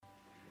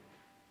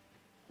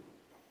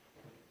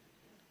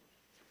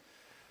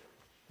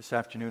This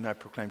afternoon I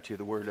proclaim to you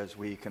the word as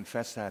we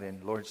confess that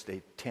in Lord's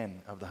Day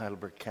 10 of the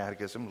Heidelberg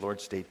Catechism.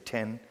 Lord's Day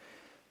 10.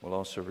 We'll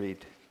also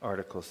read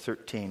Article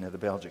 13 of the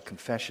Belgic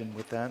Confession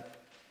with that.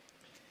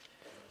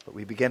 But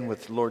we begin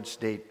with Lord's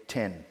Day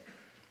 10.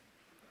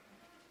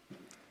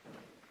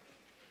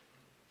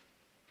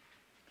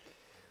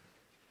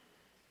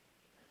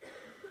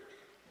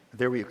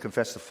 There we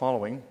confess the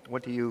following.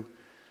 What do you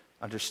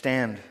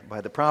understand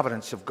by the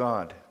providence of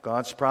God?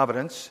 God's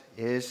providence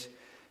is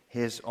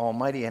His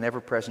almighty and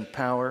ever-present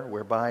power,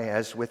 whereby,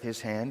 as with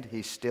His hand,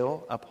 He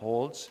still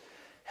upholds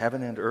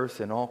heaven and earth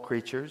and all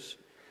creatures,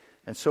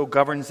 and so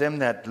governs them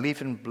that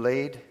leaf and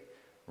blade,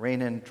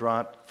 rain and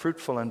drought,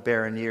 fruitful and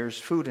barren years,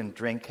 food and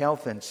drink,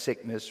 health and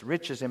sickness,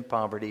 riches and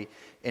poverty.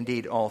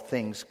 Indeed, all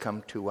things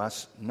come to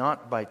us,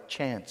 not by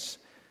chance,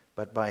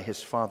 but by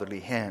His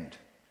fatherly hand.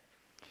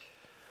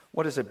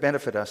 What does it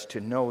benefit us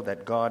to know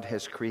that God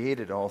has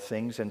created all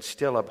things and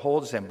still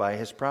upholds them by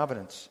His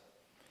providence?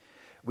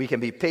 We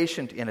can be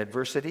patient in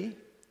adversity,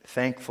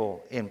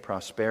 thankful in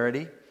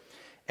prosperity,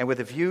 and with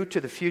a view to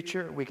the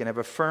future, we can have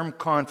a firm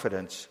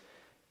confidence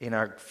in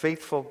our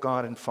faithful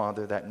God and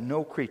Father that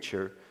no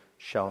creature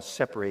shall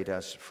separate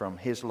us from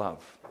His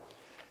love.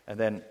 And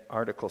then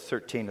Article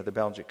 13 of the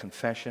Belgic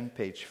Confession,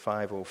 page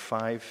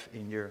 505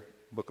 in your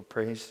book of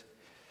praise.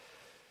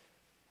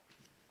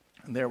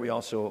 And there we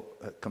also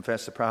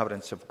confess the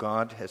providence of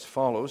God as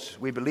follows.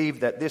 We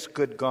believe that this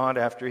good God,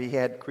 after He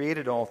had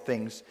created all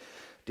things,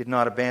 did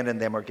not abandon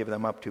them or give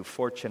them up to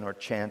fortune or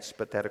chance,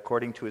 but that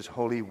according to His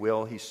holy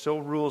will, He so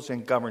rules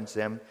and governs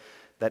them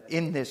that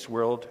in this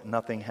world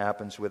nothing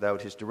happens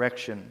without His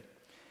direction.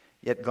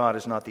 Yet God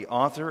is not the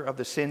author of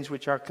the sins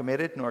which are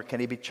committed, nor can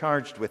He be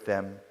charged with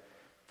them.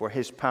 For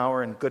His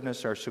power and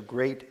goodness are so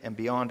great and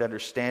beyond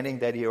understanding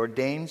that He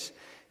ordains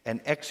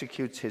and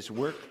executes His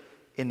work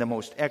in the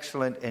most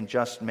excellent and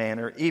just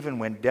manner, even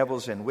when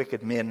devils and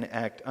wicked men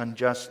act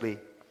unjustly.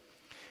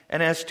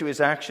 And as to His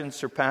actions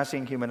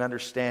surpassing human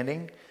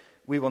understanding,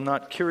 we will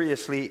not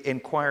curiously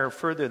inquire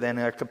further than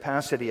our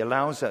capacity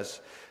allows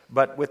us,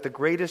 but with the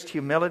greatest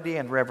humility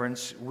and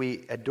reverence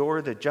we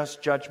adore the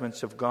just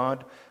judgments of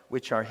God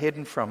which are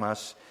hidden from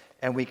us,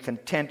 and we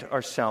content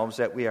ourselves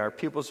that we are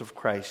pupils of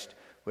Christ,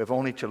 who have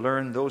only to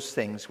learn those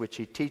things which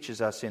He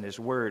teaches us in His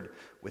Word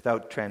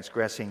without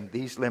transgressing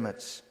these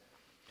limits.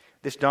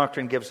 This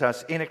doctrine gives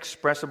us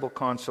inexpressible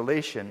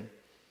consolation,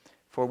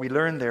 for we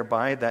learn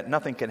thereby that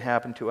nothing can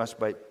happen to us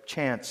by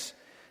chance,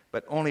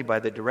 but only by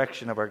the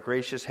direction of our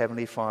gracious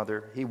Heavenly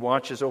Father. He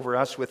watches over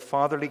us with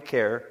fatherly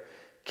care,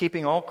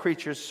 keeping all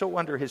creatures so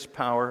under His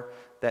power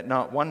that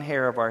not one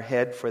hair of our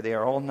head, for they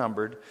are all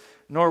numbered,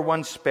 nor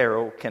one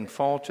sparrow can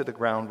fall to the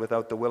ground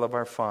without the will of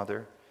our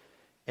Father.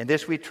 In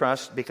this we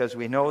trust, because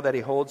we know that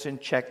He holds in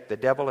check the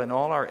devil and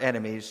all our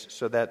enemies,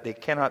 so that they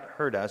cannot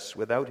hurt us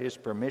without His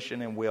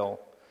permission and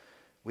will.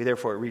 We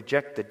therefore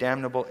reject the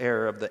damnable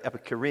error of the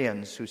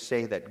Epicureans who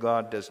say that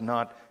God does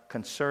not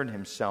concern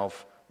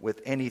Himself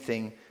with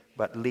anything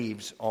but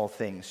leaves all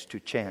things to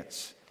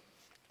chance.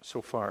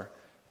 So far,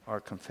 our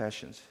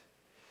confessions.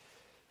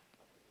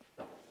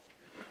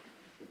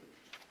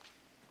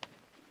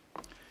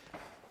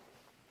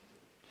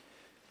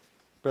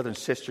 Brothers and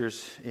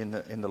sisters in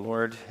the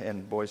Lord,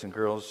 and boys and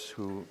girls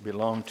who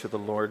belong to the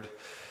Lord,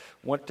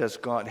 what does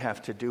God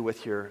have to do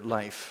with your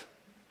life?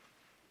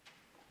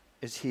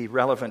 Is He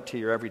relevant to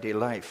your everyday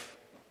life?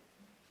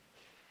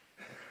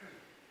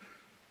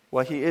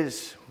 Well, He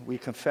is. We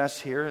confess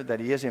here that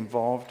He is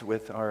involved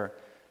with our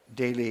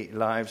daily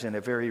lives in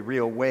a very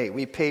real way.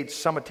 We paid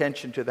some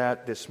attention to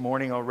that this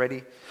morning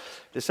already.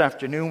 This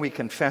afternoon we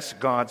confess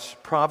God's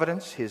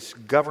providence, His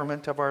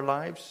government of our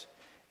lives,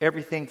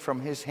 everything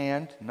from His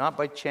hand, not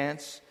by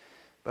chance,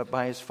 but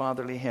by His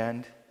fatherly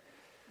hand.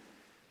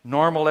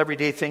 Normal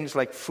everyday things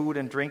like food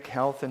and drink,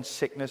 health and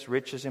sickness,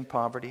 riches and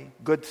poverty,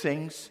 good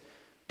things,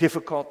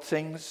 difficult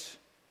things,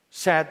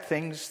 sad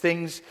things,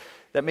 things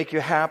that make you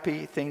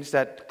happy, things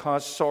that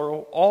cause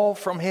sorrow, all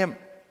from Him,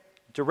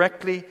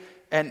 directly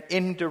and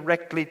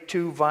indirectly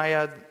too,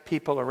 via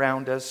people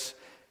around us,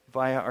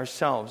 via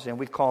ourselves. And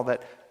we call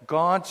that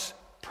God's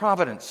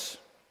providence.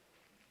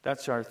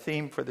 That's our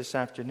theme for this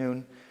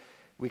afternoon.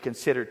 We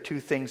consider two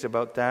things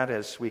about that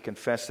as we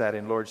confess that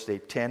in Lord's Day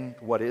 10.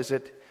 What is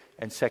it?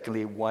 And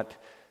secondly, what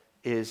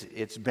is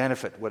its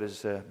benefit? What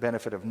is the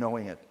benefit of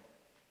knowing it?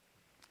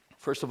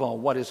 First of all,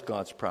 what is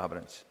God's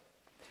providence?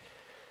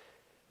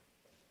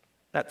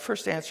 That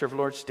first answer of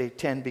Lord's Day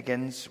 10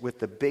 begins with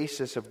the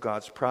basis of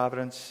God's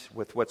providence,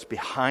 with what's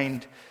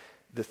behind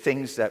the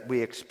things that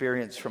we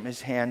experience from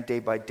His hand day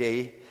by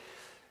day.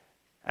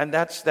 And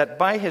that's that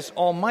by His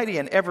almighty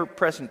and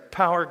ever-present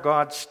power,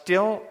 God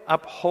still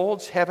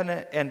upholds heaven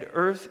and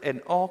earth and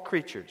all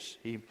creatures.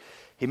 He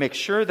makes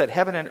sure that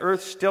heaven and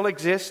earth still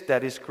exist,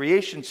 that His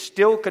creation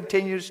still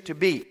continues to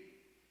be.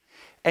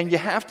 And you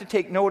have to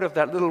take note of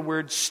that little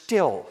word,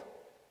 still.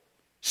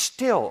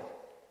 Still.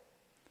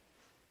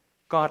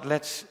 God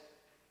lets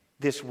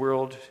this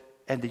world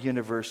and the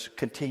universe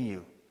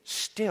continue.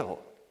 Still.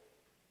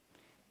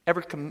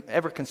 Ever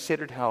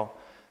considered how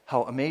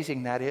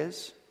amazing that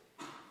is?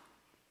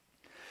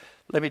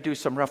 Let me do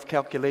some rough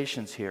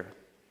calculations here.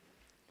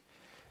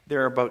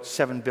 There are about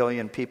 7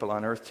 billion people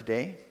on earth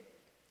today.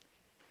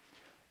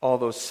 All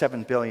those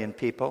 7 billion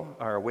people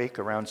are awake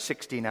around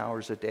 16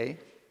 hours a day.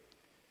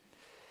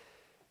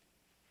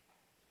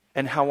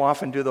 And how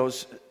often do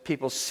those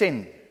people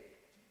sin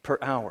per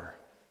hour?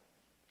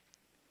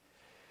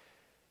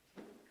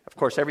 Of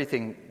course,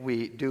 everything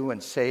we do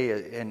and say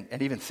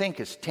and even think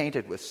is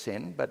tainted with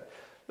sin, but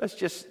let's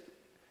just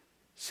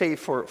say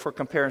for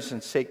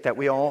comparison's sake that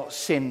we all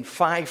sin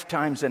 5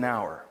 times an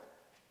hour.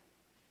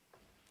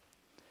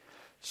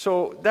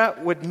 So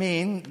that would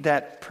mean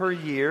that per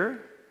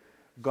year,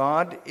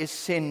 God is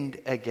sinned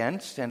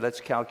against, and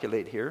let's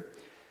calculate here,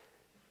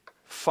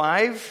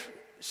 5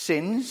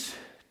 sins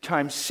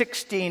times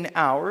 16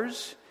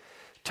 hours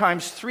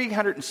times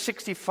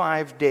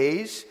 365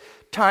 days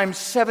times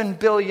 7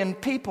 billion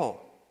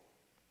people.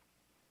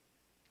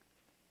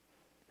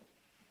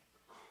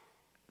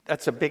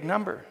 That's a big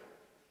number.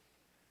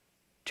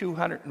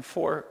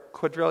 204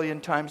 quadrillion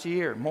times a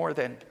year, more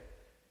than.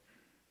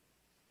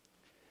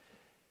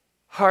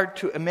 Hard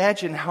to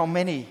imagine how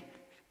many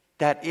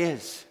that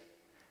is.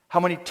 How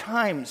many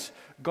times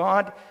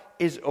God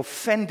is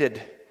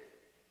offended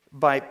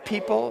by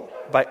people,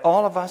 by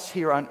all of us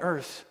here on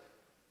earth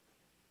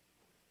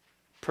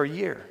per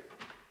year.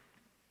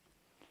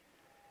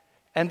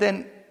 And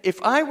then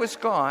if I was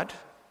God,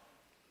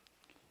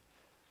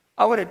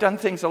 I would have done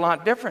things a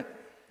lot different.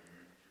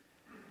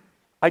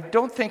 I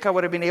don't think I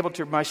would have been able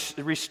to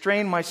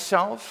restrain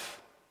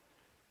myself,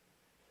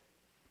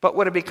 but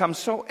would have become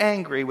so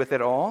angry with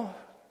it all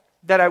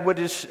that I would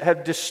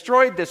have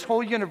destroyed this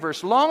whole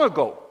universe long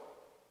ago.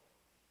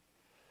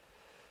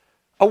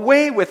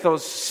 Away with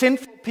those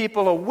sinful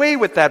people, away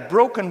with that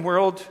broken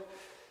world,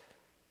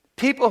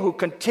 people who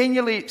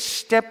continually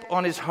step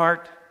on his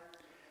heart.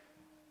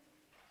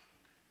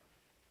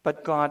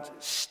 But God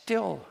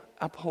still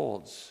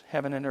upholds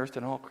heaven and earth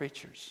and all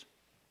creatures.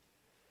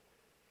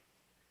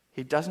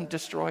 He doesn't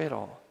destroy it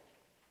all.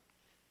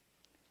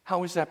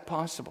 How is that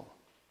possible?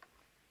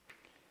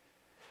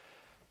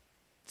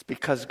 It's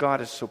because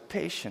God is so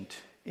patient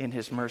in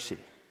his mercy.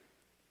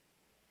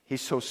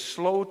 He's so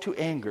slow to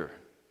anger.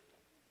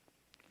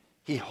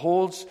 He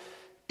holds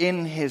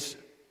in his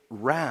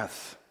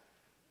wrath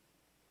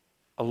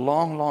a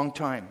long, long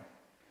time.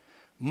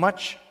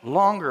 Much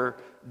longer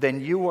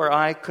than you or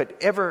I could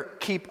ever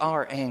keep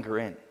our anger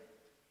in.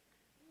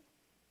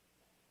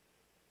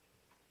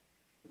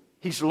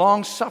 He's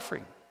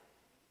long-suffering.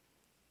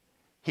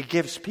 He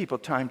gives people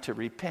time to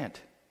repent.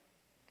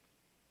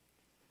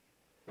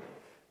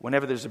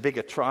 Whenever there's a big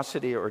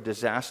atrocity or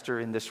disaster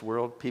in this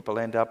world, people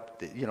end up,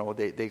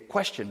 they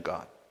question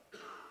God.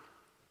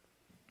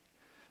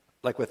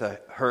 Like with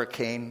a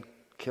hurricane,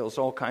 kills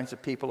all kinds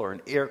of people, or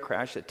an air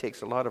crash that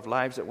takes a lot of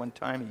lives at one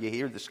time, and you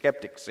hear the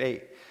skeptics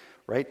say,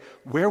 right,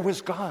 where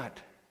was God?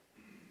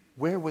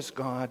 Where was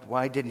God?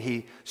 Why didn't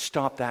he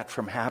stop that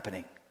from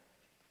happening?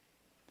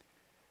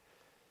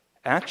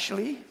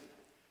 Actually,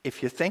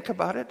 if you think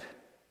about it,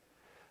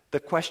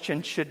 the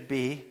question should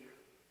be,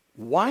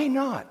 why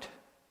not?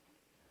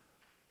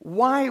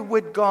 Why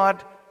would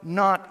God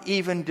not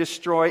even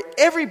destroy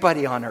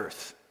everybody on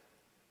earth?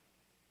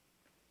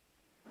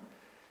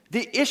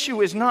 The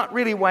issue is not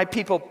really why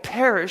people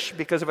perish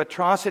because of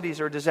atrocities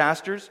or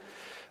disasters,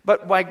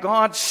 but why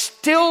God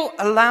still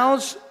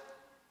allows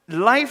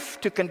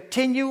life to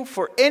continue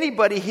for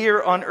anybody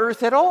here on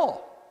earth at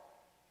all.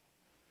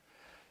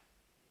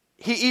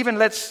 He even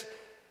lets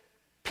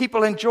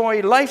people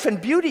enjoy life and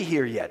beauty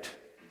here yet.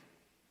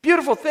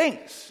 Beautiful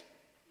things.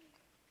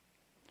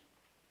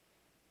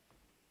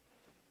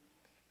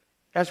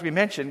 As we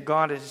mentioned,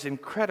 God is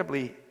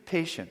incredibly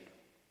patient.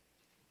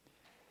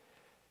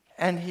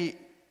 And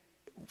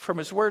from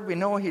his word, we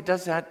know he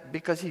does that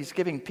because he's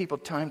giving people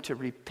time to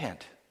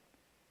repent,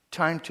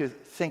 time to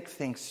think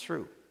things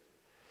through.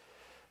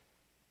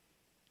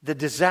 The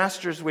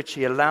disasters which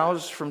he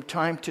allows from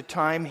time to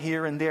time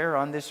here and there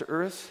on this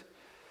earth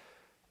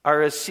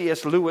are, as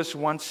C.S. Lewis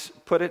once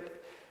put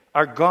it,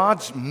 are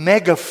God's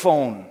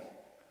megaphone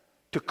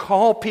to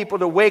call people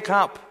to wake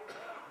up.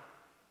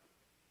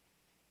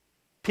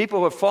 People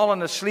who have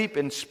fallen asleep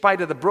in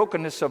spite of the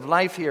brokenness of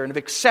life here and have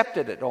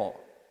accepted it all.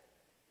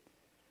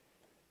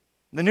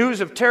 The news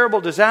of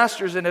terrible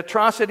disasters and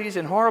atrocities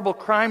and horrible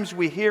crimes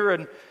we hear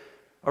and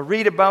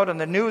read about in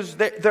the news,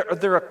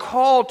 they're a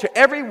call to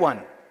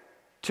everyone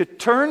to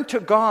turn to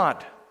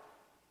God,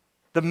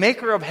 the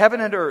maker of heaven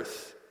and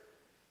earth,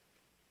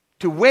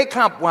 to wake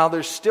up while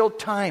there's still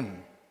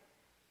time.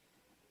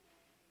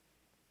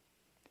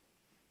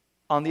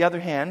 On the other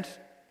hand,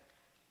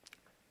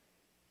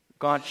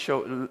 God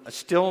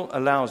still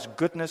allows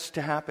goodness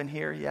to happen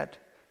here yet.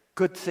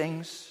 Good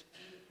things.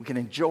 We can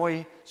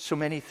enjoy so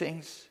many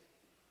things.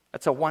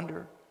 That's a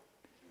wonder.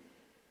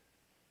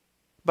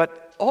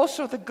 But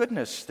also the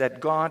goodness that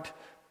God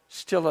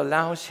still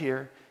allows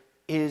here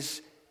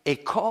is a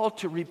call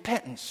to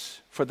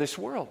repentance for this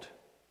world.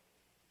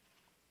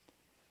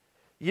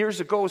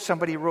 Years ago,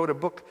 somebody wrote a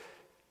book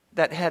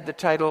that had the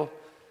title,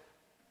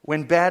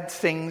 When Bad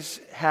Things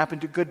Happen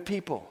to Good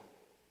People.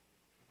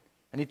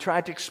 And he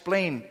tried to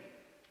explain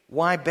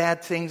why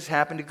bad things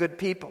happen to good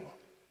people.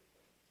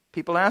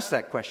 People ask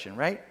that question,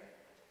 right?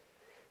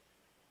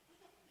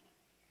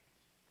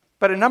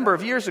 But a number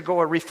of years ago,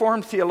 a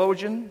Reformed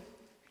theologian,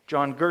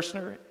 John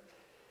Gerstner,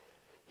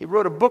 he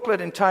wrote a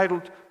booklet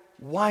entitled,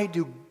 "Why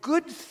Do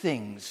Good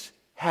Things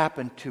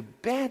Happen to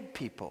Bad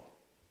People?"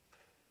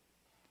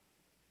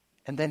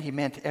 And then he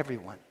meant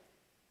everyone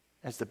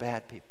as the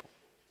bad people.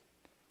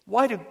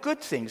 Why do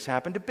good things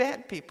happen to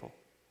bad people?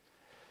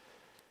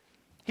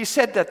 He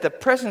said that the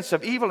presence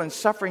of evil and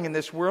suffering in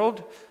this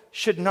world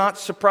should not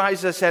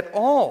surprise us at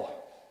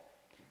all,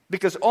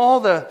 because all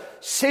the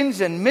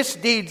sins and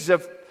misdeeds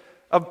of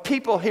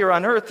people here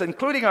on earth,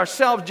 including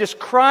ourselves, just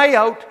cry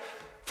out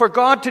for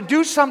God to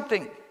do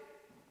something,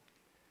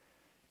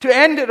 to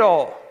end it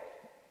all.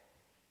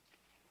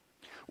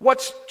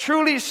 What's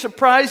truly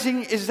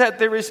surprising is that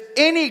there is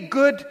any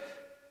good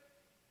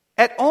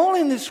at all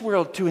in this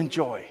world to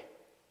enjoy.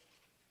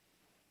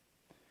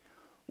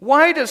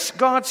 Why does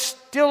God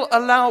still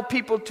allow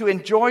people to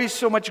enjoy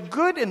so much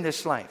good in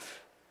this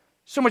life?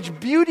 So much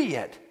beauty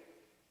yet?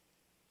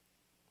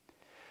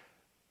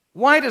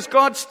 Why does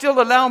God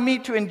still allow me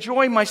to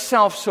enjoy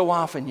myself so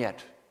often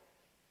yet?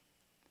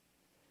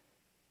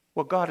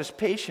 Well, God is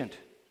patient.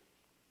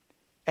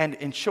 And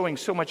in showing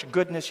so much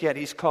goodness, yet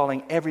He's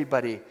calling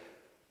everybody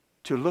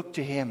to look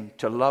to Him,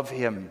 to love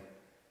Him,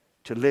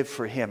 to live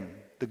for Him.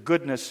 The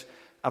goodness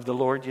of the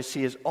Lord, you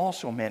see, is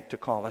also meant to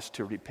call us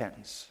to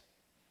repentance.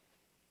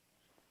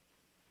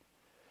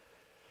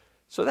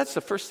 So that's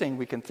the first thing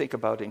we can think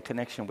about in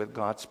connection with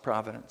God's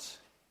providence.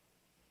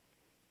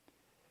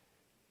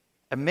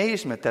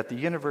 Amazement that the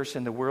universe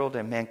and the world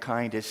and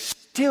mankind is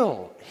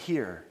still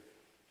here.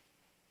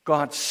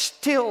 God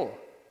still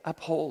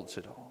upholds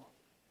it all.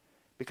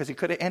 Because He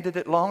could have ended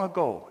it long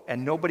ago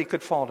and nobody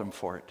could fault Him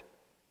for it.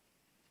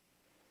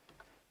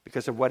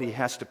 Because of what He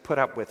has to put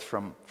up with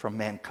from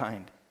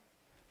mankind.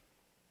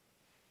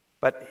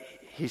 But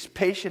He's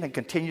patient and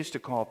continues to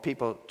call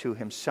people to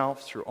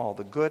Himself through all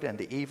the good and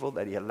the evil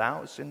that He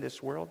allows in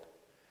this world.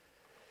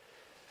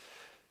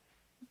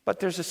 But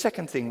there's a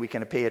second thing we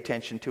can pay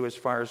attention to as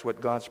far as what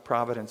God's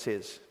providence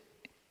is.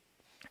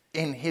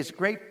 In His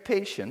great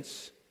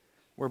patience,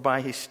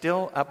 whereby He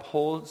still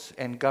upholds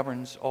and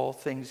governs all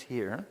things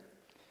here,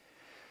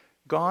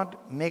 God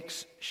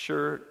makes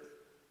sure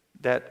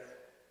that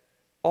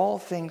all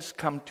things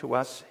come to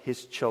us,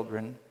 His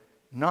children,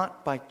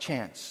 not by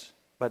chance,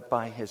 but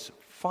by His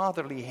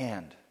fatherly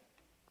hand.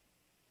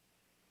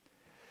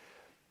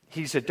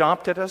 He's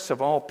adopted us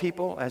of all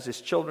people as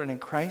His children in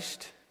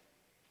Christ.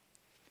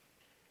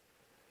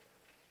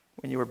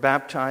 When you were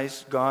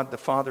baptized, God the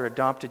Father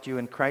adopted you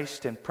in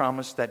Christ and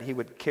promised that He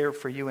would care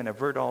for you and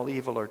avert all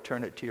evil or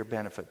turn it to your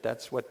benefit.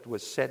 That's what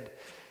was said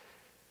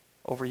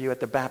over you at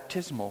the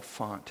baptismal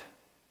font.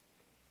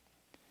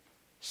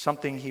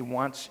 Something He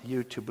wants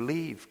you to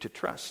believe, to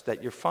trust,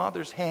 that your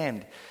Father's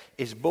hand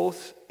is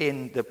both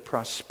in the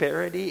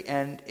prosperity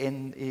and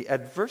in the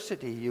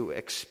adversity you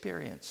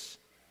experience.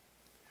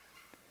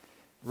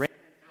 Rain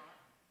and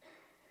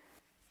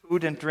drought,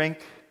 food and drink,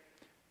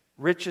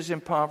 riches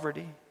and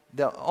poverty,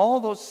 all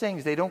those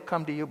things, they don't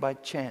come to you by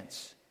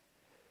chance.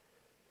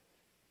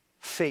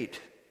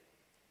 Fate,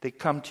 they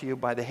come to you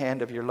by the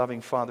hand of your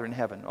loving Father in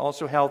heaven.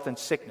 Also health and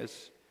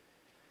sickness.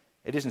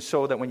 It isn't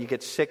so that when you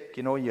get sick,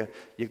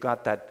 you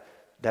got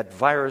that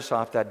virus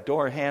off that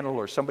door handle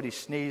or somebody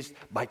sneezed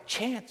by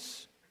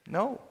chance.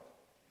 No.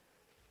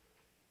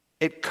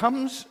 It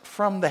comes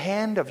from the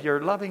hand of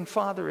your loving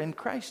Father in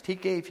Christ. He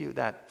gave you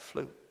that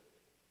flu.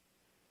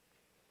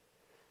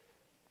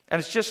 And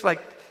it's just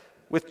like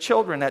with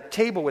children at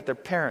table with their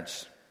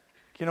parents.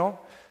 The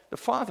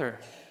Father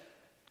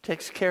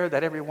takes care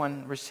that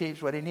everyone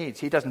receives what he needs.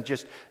 He doesn't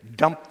just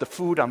dump the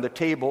food on the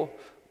table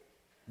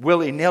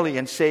willy-nilly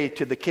and say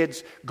to the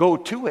kids, go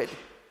to it.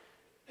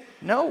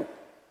 No.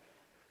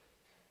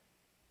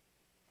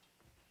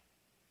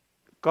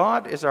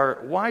 God is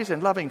our wise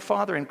and loving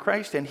Father in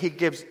Christ, and He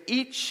gives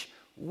each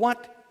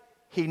what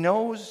He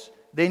knows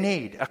they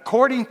need,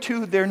 according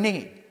to their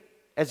need,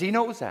 as He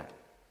knows that.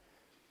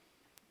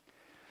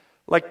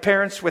 Like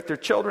parents with their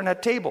children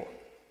at table.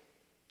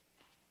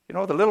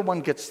 The little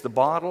one gets the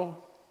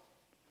bottle.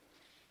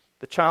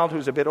 The child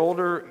who's a bit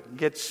older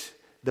gets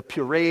the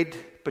pureed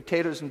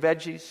potatoes and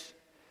veggies.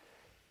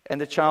 And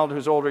the child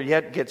who's older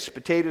yet gets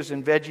potatoes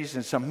and veggies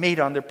and some meat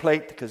on their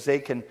plate because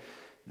they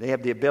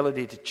have the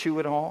ability to chew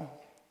it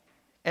all.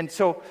 And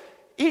so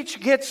each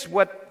gets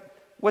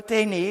what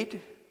they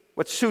need,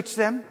 what suits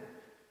them.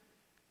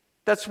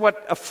 That's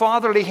what a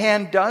fatherly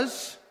hand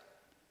does,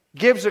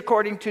 gives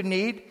according to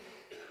need.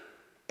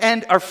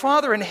 And our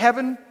Father in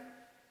heaven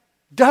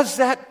does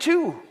that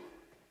too.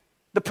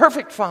 The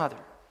perfect Father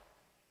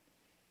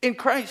in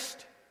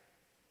Christ.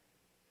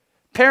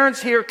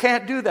 Parents here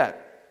can't do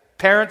that.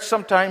 Parents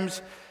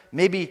sometimes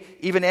maybe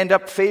even end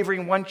up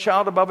favoring one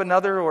child above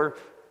another or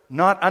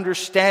not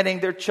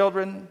understanding their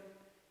children.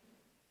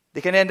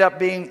 They can end up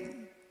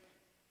being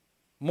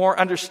more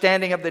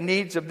understanding of the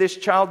needs of this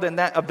child than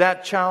that of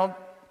that child.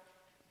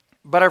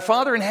 But our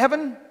Father in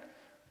heaven,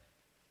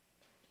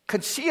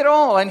 can see it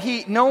all, and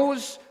He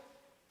knows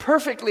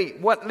perfectly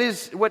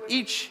what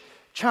each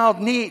child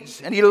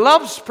needs, and He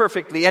loves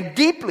perfectly and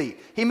deeply.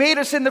 He made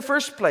us in the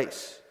first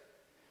place.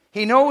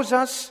 He knows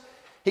us.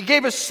 He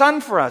gave His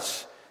Son for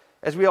us,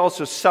 as we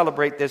also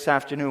celebrate this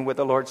afternoon with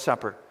the Lord's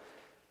Supper.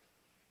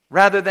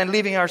 Rather than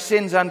leaving our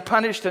sins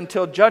unpunished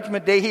until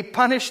Judgment Day, He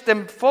punished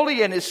them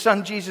fully in His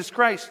Son, Jesus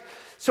Christ.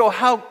 So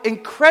how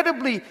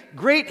incredibly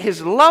great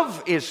His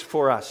love is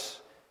for us,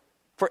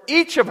 for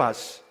each of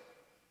us.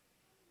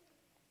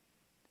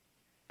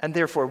 And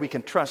therefore we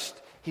can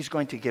trust He's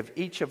going to give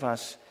each of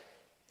us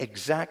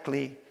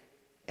exactly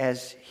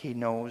as He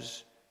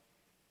knows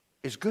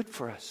is good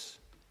for us.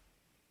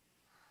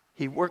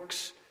 He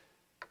works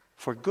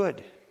for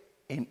good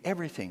in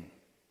everything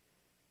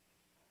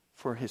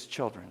for His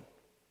children.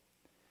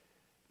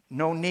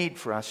 No need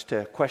for us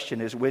to question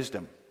His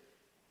wisdom.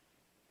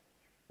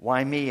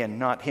 Why me and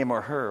not him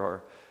or her?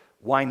 Or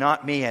why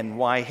not me and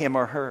why him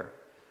or her?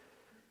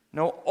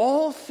 No,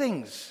 all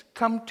things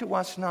come to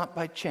us not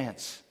by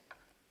chance,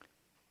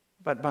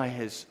 but by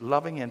His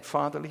loving and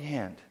fatherly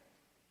hand.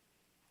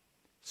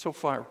 So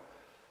far,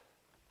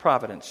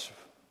 providence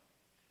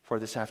for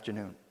this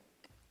afternoon.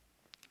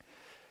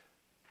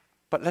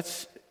 But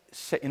let's,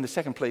 in the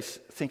second place,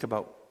 think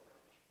about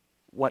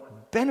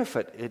what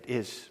benefit it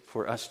is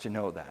for us to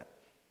know that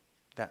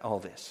all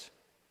this.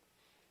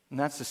 And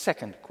that's the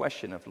second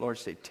question of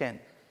Lord's Day 10.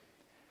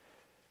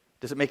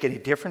 Does it make any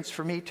difference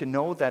for me to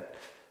know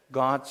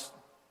God's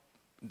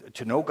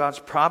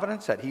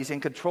providence, that He's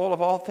in control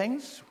of all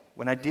things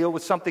when I deal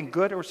with something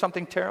good or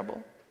something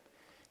terrible?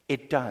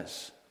 It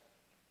does.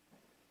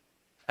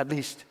 At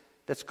least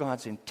that's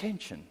God's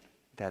intention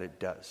that it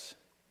does.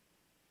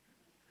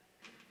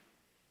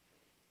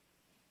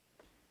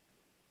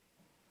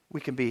 We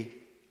can be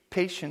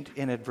patient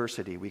in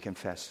adversity, we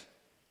confess.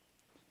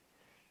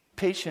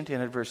 Patient in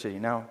adversity.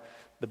 Now,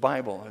 the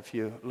Bible, if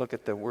you look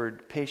at the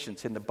word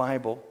patience in the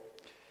Bible,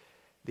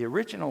 the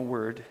original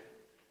word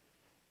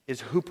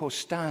is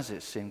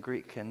hypostasis in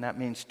Greek, and that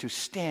means to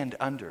stand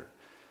under,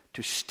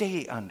 to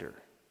stay under.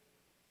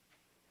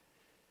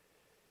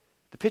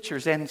 The picture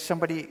is then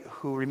somebody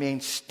who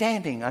remains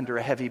standing under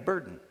a heavy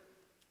burden.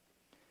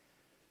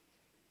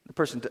 The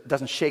person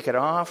doesn't shake it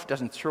off,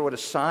 doesn't throw it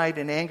aside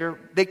in anger.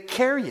 They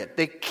carry it.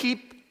 They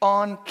keep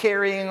on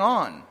carrying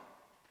on.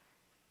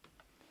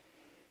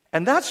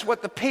 And that's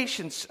what the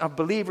patience of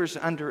believers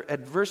under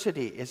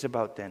adversity is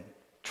about then.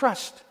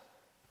 Trust.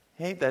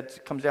 Okay?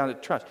 That comes down to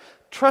trust.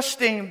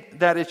 Trusting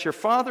that it's your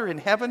Father in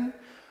heaven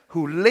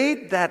who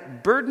laid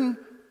that burden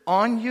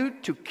on you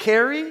to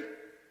carry,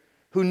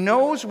 who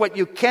knows what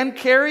you can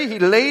carry. He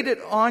laid it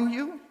on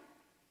you.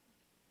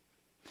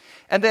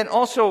 And then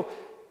also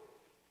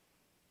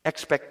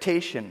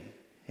expectation.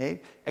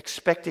 Okay?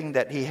 Expecting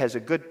that He has a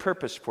good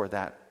purpose for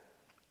that,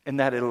 and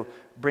that it'll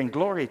bring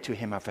glory to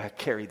Him if I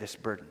carry this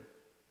burden.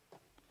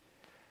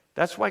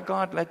 That's why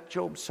God let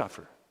Job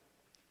suffer,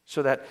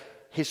 so that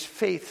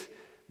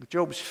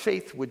Job's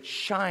faith would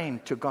shine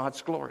to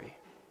God's glory.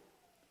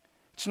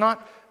 It's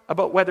not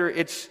about whether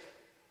it's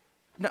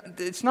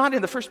not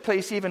in the first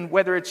place even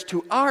whether it's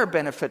to our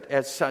benefit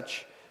as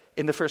such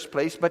in the first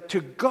place, but to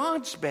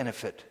God's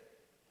benefit.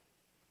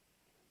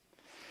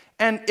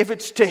 And if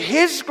it's to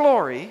His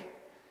glory,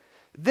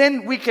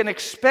 then we can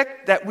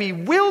expect that we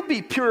will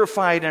be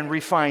purified and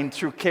refined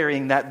through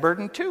carrying that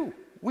burden too.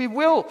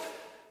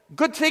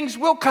 Good things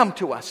will come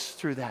to us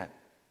through that.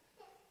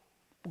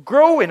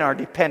 Grow in our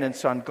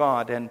dependence on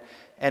God and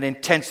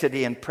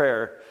intensity in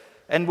prayer,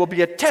 and will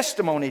be a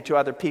testimony to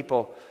other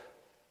people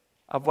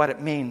of what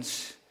it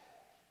means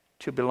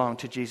to belong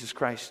to Jesus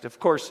Christ. Of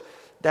course,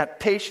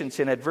 that patience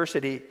in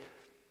adversity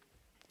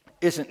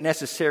isn't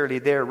necessarily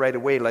there right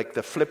away like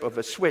the flip of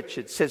a switch.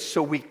 It says,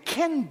 so we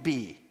can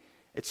be,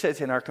 it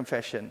says in our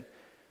confession,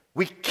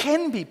 we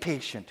can be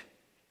patient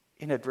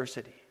in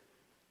adversity.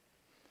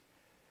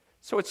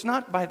 So it's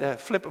not by the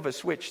flip of a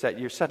switch that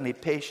you're suddenly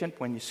patient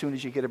as soon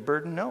as you get a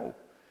burden. No.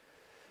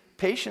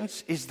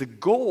 Patience is the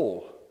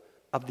goal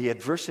of the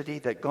adversity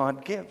that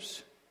God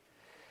gives.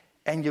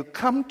 And you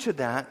come to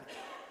that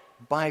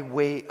by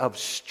way of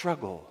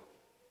struggle.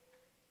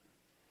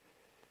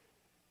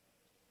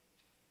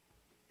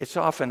 It's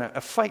often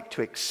a fight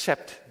to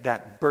accept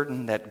that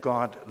burden that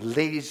God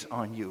lays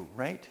on you,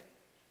 right?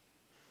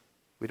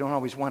 We don't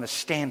always want to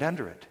stand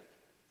under it.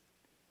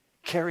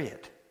 Carry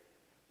it.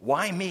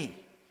 Why me?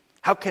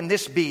 How can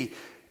this be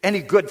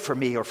any good for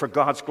me or for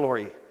God's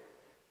glory?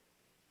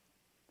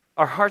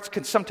 Our hearts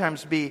can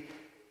sometimes be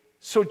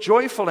so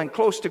joyful and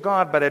close to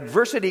God, but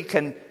adversity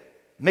can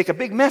make a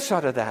big mess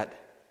out of that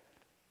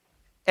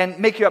and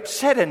make you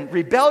upset and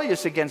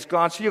rebellious against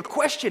God, so you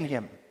question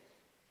Him.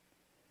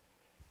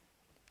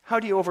 How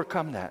do you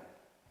overcome that?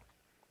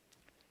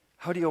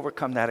 How do you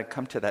overcome that and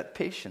come to that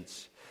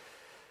patience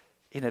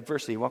in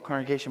adversity? Well,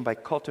 congregation, by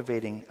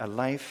cultivating a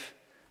life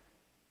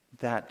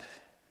that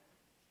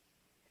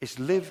is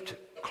lived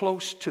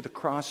close to the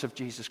cross of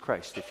Jesus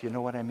Christ, if you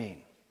know what I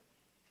mean.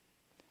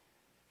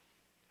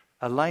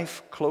 A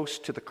life close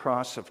to the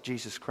cross of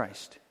Jesus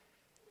Christ.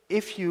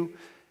 If you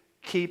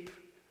keep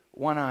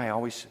one eye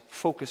always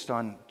focused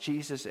on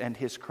Jesus and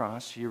his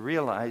cross, you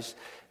realize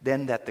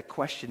then that the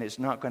question is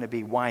not going to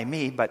be why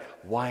me, but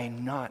why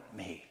not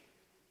me?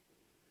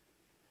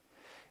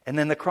 And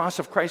then the cross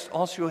of Christ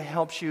also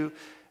helps you,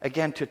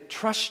 again, to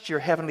trust your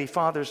Heavenly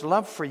Father's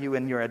love for you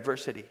in your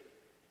adversity.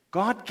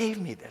 God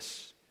gave me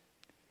this.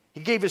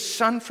 He gave his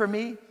Son for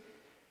me,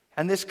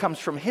 and this comes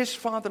from his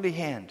fatherly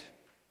hand.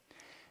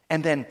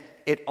 And then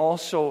it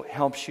also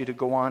helps you to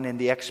go on in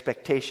the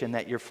expectation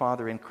that your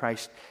Father in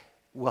Christ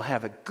will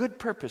have a good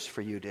purpose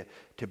for you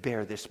to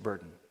bear this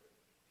burden,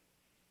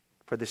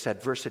 for this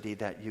adversity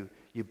that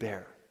you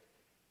bear.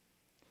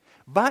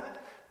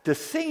 But the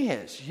thing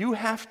is, you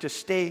have to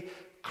stay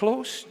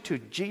close to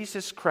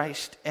Jesus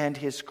Christ and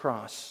his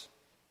cross.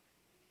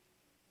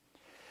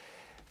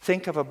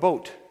 Think of a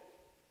boat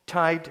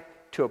tied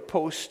to a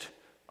post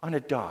on a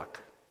dock.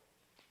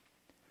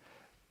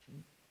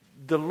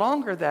 The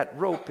longer that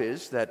rope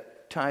is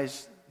that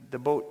ties the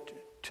boat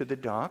to the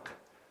dock,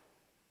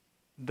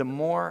 the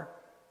more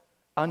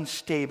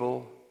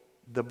unstable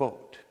the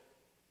boat.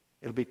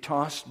 It'll be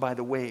tossed by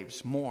the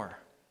waves more.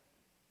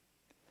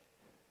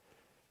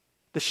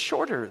 The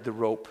shorter the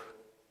rope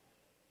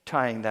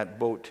tying that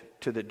boat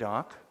to the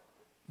dock,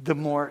 the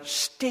more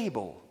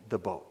stable the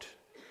boat.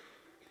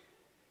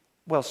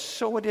 Well,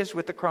 so it is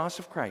with the cross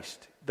of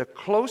Christ. The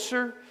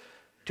closer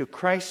to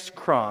Christ's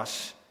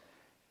cross,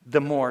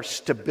 the more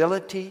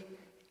stability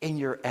in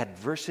your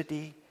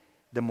adversity,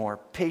 the more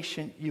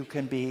patient you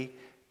can be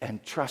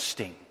and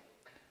trusting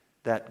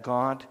that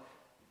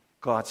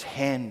God's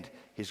hand,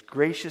 his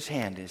gracious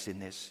hand is in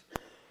this.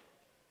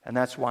 And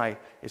that's why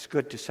it's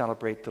good to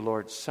celebrate the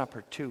Lord's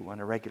Supper too on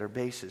a regular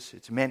basis.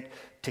 It's meant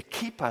to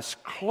keep us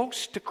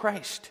close to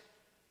Christ,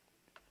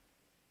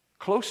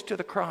 close to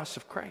the cross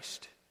of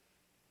Christ.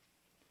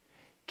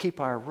 Keep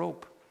our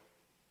rope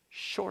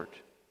short.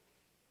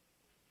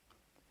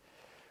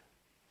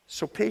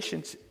 So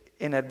patience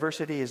in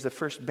adversity is the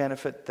first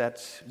benefit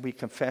that we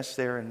confess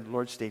there in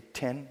Lord's Day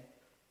 10.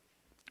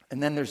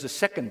 And then there's the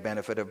second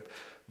benefit of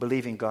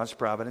believing God's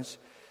providence.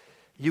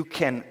 You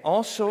can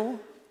also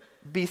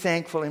be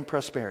thankful in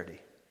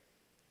prosperity.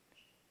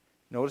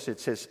 Notice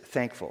it says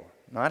thankful,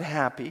 not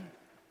happy,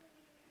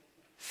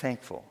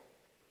 thankful.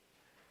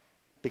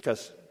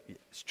 Because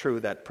it's true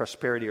that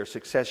prosperity or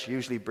success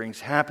usually brings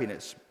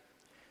happiness.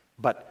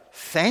 But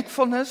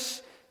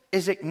thankfulness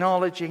is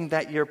acknowledging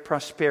that your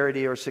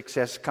prosperity or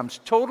success comes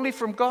totally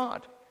from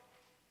God.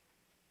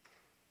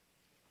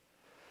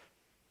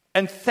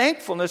 And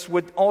thankfulness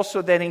would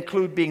also then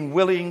include being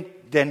willing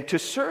then to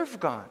serve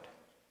God.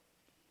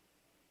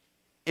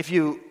 If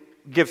you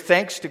give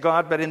thanks to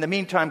God, but in the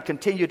meantime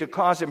continue to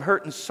cause him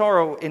hurt and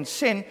sorrow in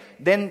sin,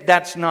 then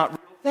that's not real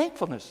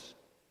thankfulness.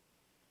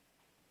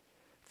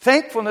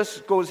 Thankfulness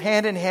goes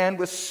hand in hand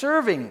with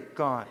serving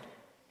God.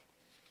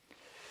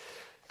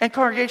 And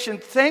congregation,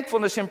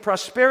 thankfulness in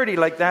prosperity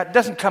like that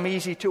doesn't come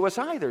easy to us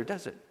either,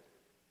 does it?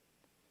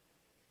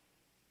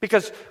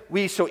 Because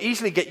we so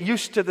easily get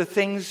used to the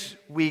things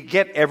we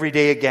get every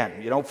day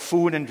again. You know,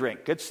 food and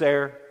drink, it's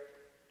there.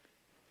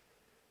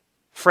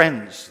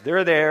 Friends,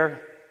 they're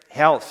there.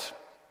 Health,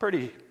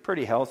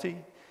 pretty healthy.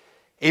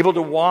 Able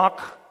to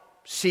walk,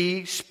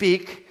 see,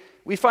 speak.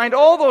 We find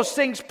all those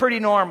things pretty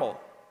normal.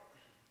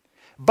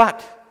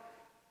 But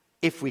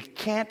if we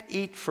can't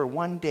eat for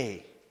one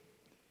day,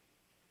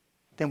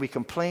 then we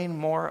complain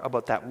more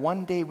about that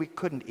one day we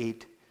couldn't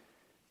eat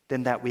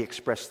than that we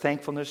express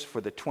thankfulness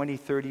for the 20,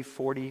 30,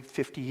 40,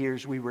 50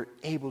 years we were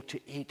able to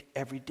eat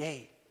every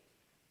day.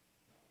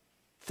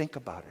 Think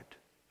about it.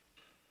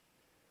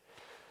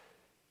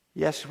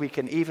 Yes, we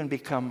can even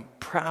become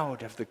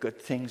proud of the good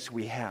things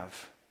we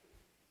have.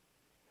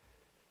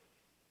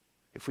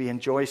 If we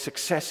enjoy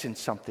success in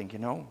something, you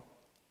know,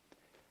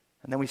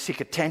 and then we seek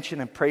attention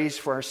and praise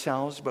for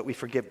ourselves, but we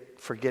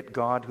forget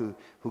God who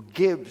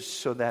gives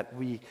so that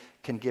we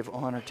can give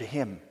honor to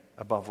him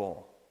above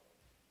all.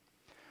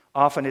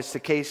 Often it's the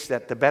case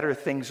that the better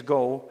things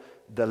go,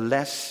 the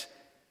less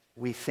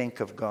we think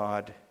of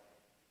God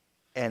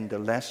and the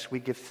less we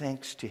give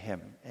thanks to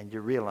him. And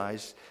you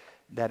realize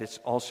that it's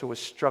also a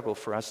struggle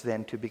for us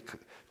then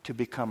to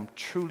become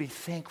truly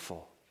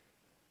thankful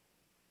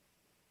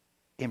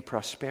in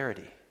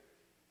prosperity,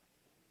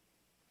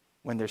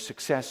 when there's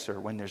success or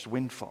when there's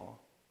windfall.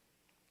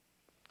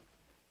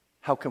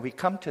 How can we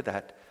come to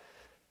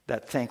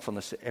that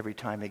thankfulness every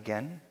time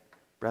again,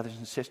 brothers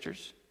and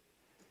sisters?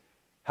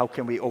 How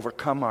can we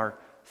overcome our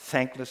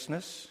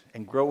thanklessness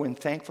and grow in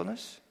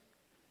thankfulness?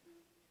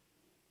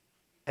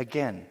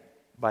 Again,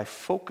 by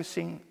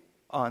focusing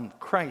on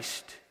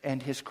Christ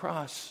and his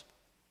cross.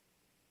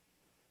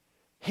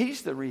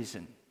 He's the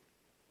reason.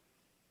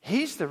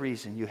 He's the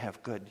reason you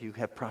have good, you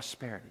have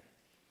prosperity.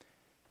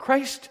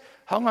 Christ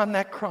hung on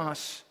that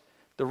cross,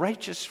 the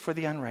righteous for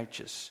the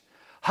unrighteous.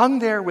 Hung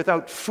there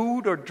without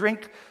food or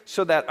drink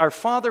so that our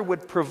Father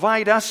would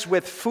provide us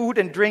with food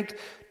and drink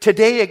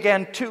today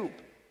again too.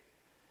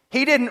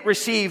 He didn't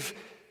receive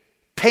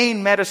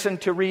pain medicine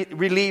to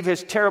relieve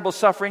his terrible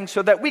suffering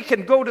so that we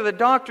can go to the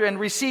doctor and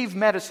receive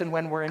medicine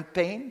when we're in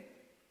pain.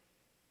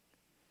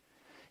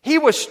 He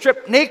was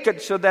stripped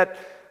naked so that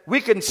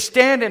we can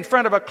stand in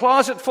front of a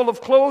closet full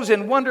of clothes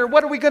and wonder,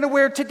 what are we going to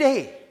wear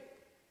today?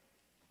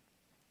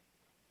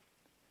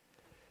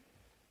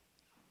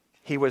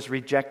 He was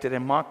rejected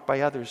and mocked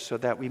by others so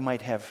that we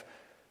might have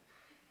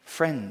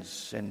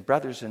friends and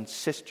brothers and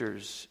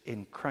sisters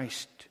in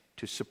Christ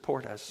to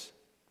support us.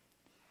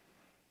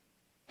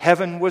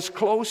 Heaven was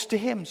close to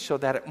him so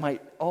that it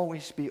might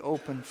always be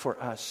open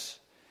for us.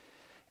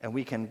 And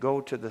we can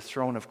go to the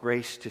throne of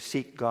grace to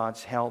seek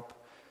God's help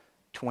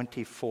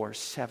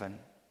 24/7.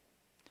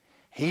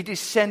 He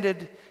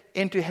descended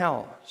into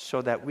hell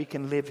so that we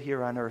can live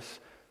here on earth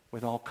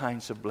with all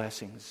kinds of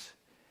blessings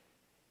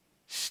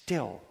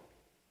still.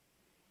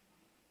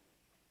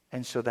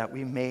 And so that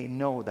we may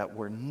know that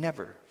we're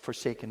never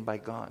forsaken by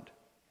God.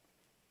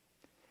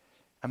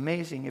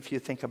 Amazing if you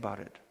think about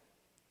it.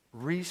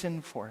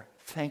 Reason for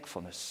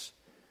thankfulness.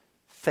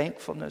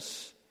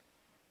 Thankfulness.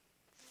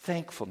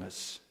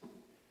 Thankfulness.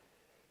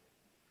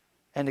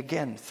 And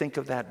again, think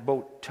of that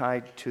boat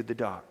tied to the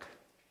dock.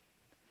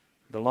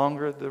 The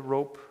longer the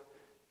rope,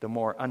 the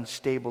more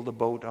unstable the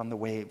boat on the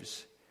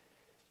waves.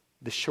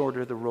 The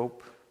shorter the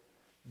rope,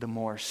 the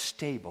more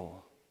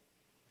stable.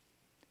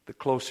 The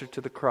closer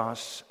to the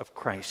cross of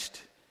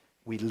Christ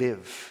we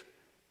live,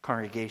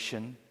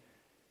 congregation,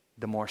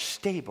 the more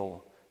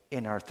stable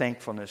in our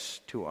thankfulness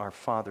to our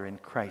Father in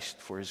Christ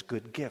for his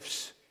good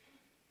gifts.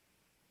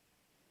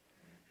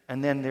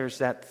 And then there's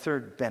that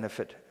third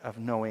benefit of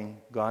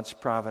knowing God's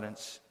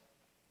providence.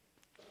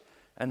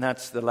 And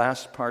that's the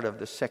last part of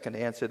the second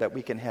answer, that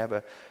we can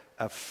have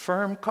a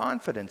firm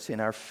confidence in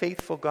our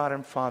faithful God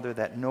and Father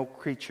that no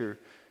creature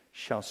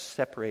shall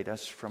separate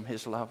us from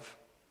his love.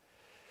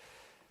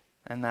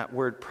 And that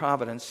word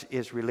providence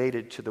is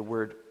related to the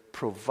word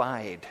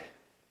provide.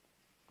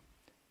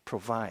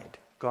 Provide.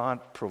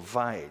 God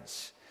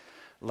provides.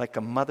 Like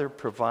a mother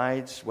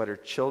provides what her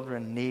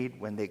children need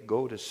when they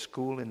go to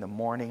school in the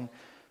morning.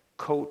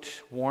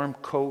 Coat, warm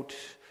coat,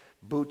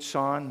 boots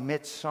on,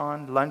 mitts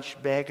on,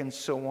 lunch bag, and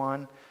so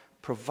on.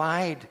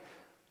 Provide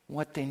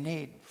what they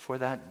need for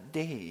that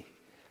day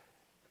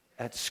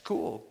at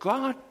school.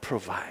 God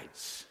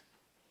provides.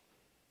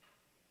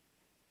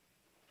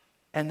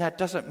 And that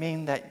doesn't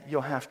mean that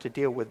you'll have to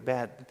deal with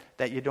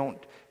that you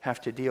don't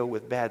have to deal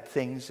with bad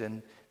things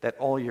and that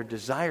all your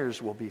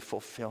desires will be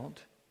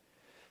fulfilled.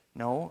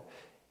 No,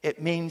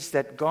 it means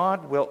that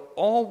God will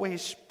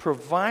always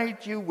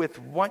provide you with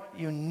what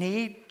you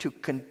need to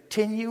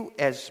continue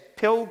as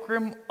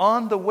pilgrim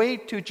on the way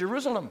to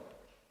Jerusalem.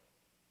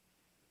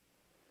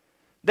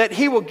 That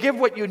he will give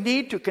what you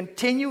need to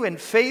continue in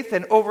faith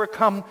and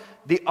overcome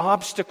the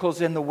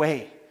obstacles in the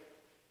way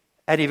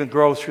and even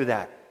grow through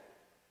that.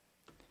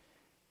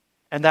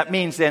 And that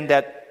means then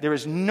that there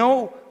is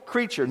no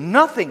creature,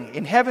 nothing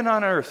in heaven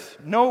on earth,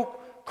 no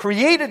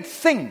created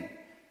thing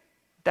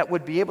that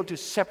would be able to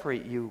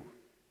separate you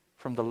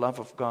from the love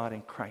of God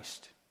in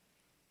Christ.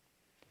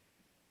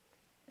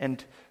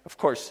 And of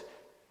course,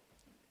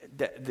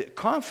 the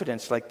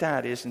confidence like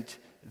that isn't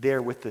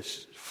there with the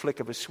flick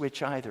of a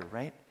switch either,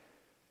 right?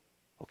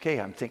 Okay,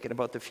 I'm thinking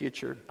about the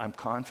future, I'm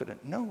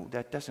confident. No,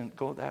 that doesn't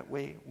go that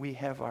way. We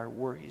have our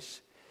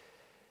worries,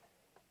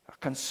 our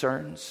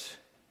concerns.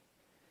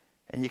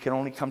 And you can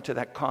only come to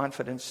that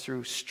confidence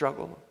through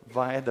struggle,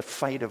 via the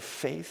fight of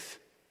faith.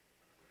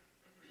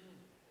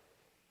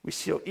 We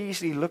so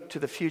easily look to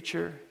the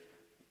future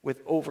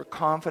with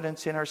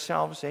overconfidence in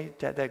ourselves.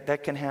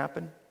 That can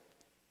happen.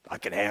 I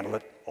can handle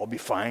it. I'll be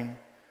fine.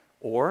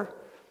 Or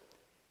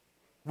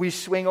we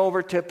swing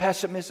over to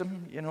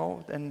pessimism,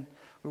 and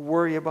we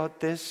worry about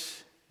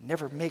this,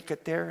 never make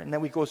it there. And then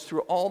we go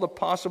through all the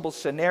possible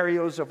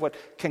scenarios of what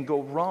can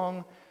go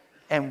wrong.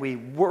 And we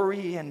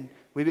worry and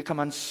we become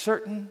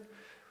uncertain.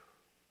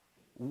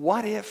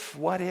 What if?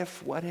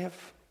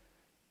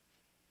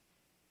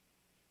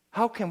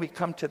 How can we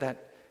come to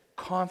that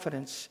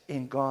confidence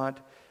in God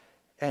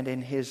and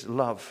in his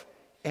love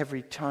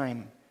every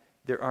time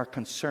there are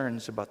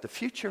concerns about the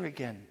future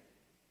again?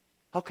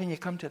 How can you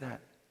come to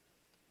that?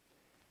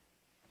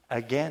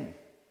 Again,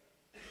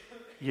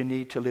 you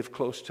need to live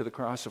close to the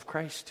cross of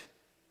Christ,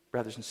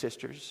 brothers and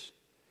sisters.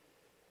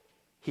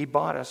 He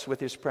bought us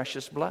with his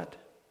precious blood,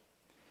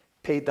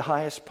 paid the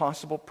highest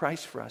possible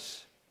price for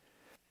us.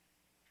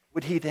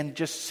 Would he then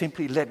just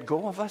simply let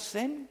go of us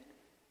then?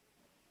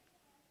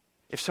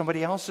 If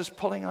somebody else is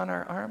pulling on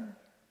our arm?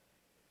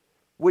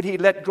 Would he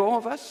let go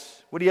of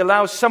us? Would he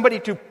allow somebody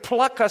to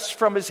pluck us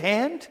from his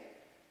hand?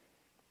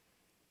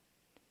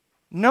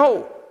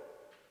 No.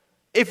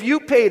 If you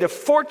paid a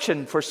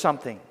fortune for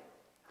something,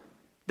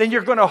 then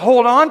you're going to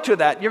hold on to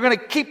that. You're going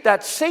to keep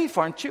that safe,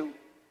 aren't you?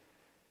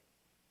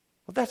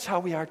 Well, that's how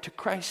we are to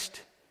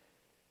Christ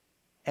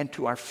and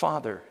to our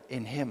Father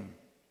in him.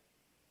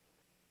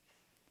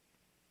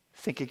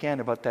 Think again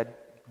about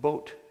that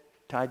boat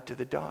tied to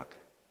the dock.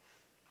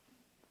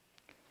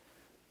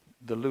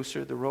 The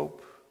looser the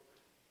rope,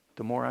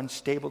 the more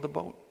unstable the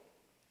boat.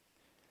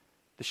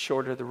 The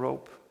shorter the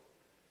rope,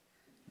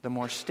 the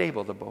more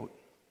stable the boat.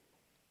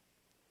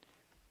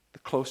 The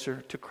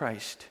closer to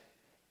Christ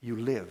you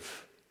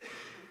live,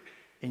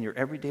 in your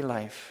everyday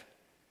life,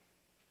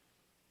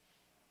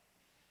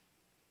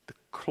 the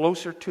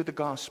closer to the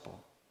gospel,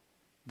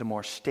 the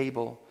more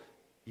stable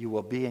you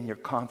will be in your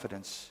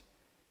confidence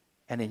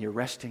and in your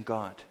rest in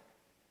God.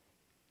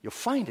 You'll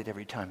find it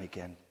every time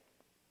again.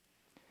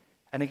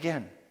 And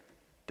again,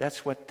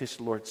 that's what this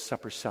Lord's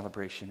Supper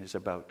celebration is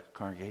about,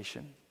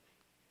 congregation.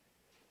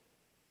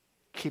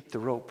 Keep the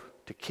rope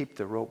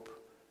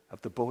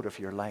of the boat of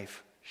your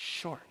life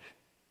short,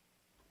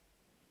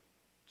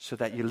 so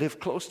that you live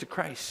close to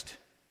Christ.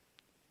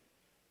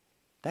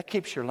 That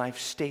keeps your life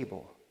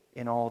stable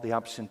in all the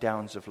ups and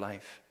downs of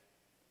life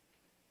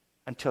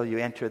until you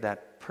enter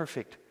that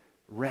perfect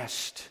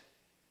rest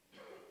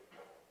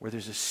where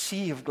there's a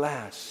sea of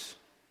glass.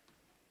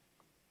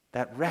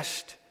 That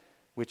rest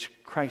which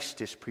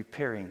Christ is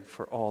preparing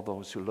for all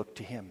those who look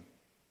to him.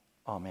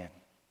 Amen.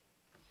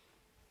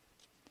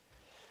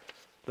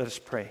 Let us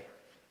pray.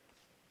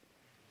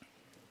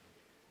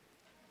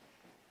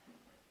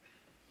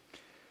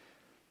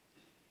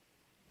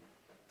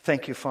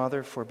 Thank you,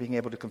 Father, for being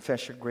able to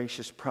confess your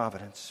gracious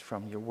providence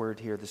from your word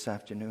here this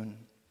afternoon.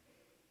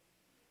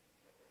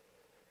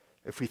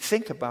 If we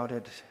think about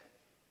it,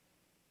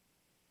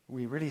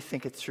 we really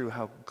think it through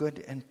how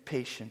good and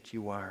patient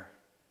you are,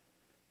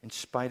 in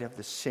spite of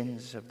the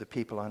sins of the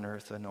people on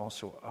earth and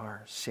also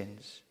our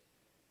sins.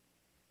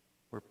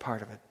 We're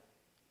part of it.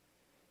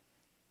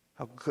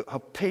 How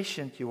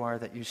patient you are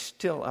that you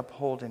still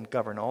uphold and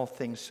govern all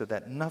things so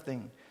that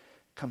nothing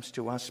comes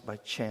to us by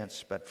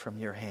chance but from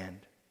your hand,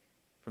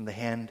 from the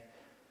hand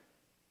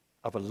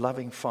of a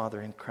loving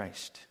Father in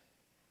Christ.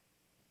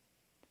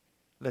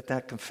 Let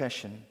that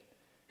confession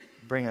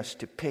bring us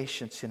to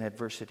patience in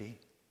adversity.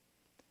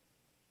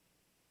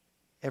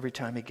 Every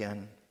time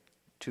again,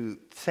 to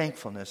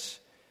thankfulness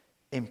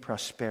in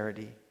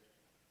prosperity.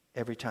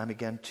 Every time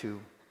again,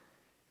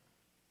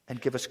 and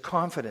give us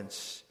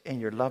confidence in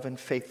your love and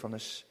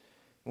faithfulness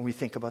when we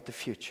think about the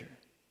future.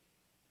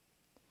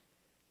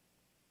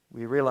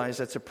 We realize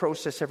that's a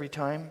process every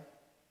time.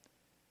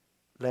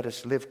 Let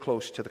us live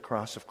close to the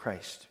cross of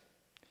Christ,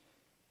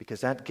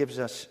 because that gives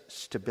us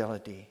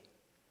stability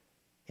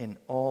in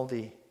all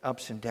the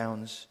ups and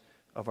downs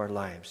of our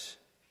lives.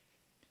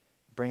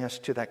 Bring us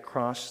to that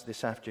cross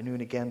this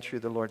afternoon again through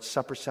the Lord's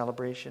Supper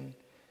celebration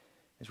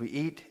as we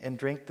eat and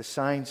drink the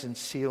signs and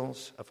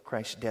seals of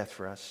Christ's death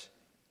for us.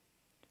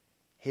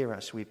 Hear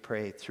us, we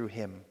pray, through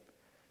him,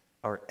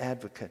 our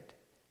advocate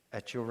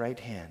at your right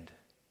hand.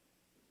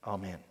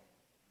 Amen.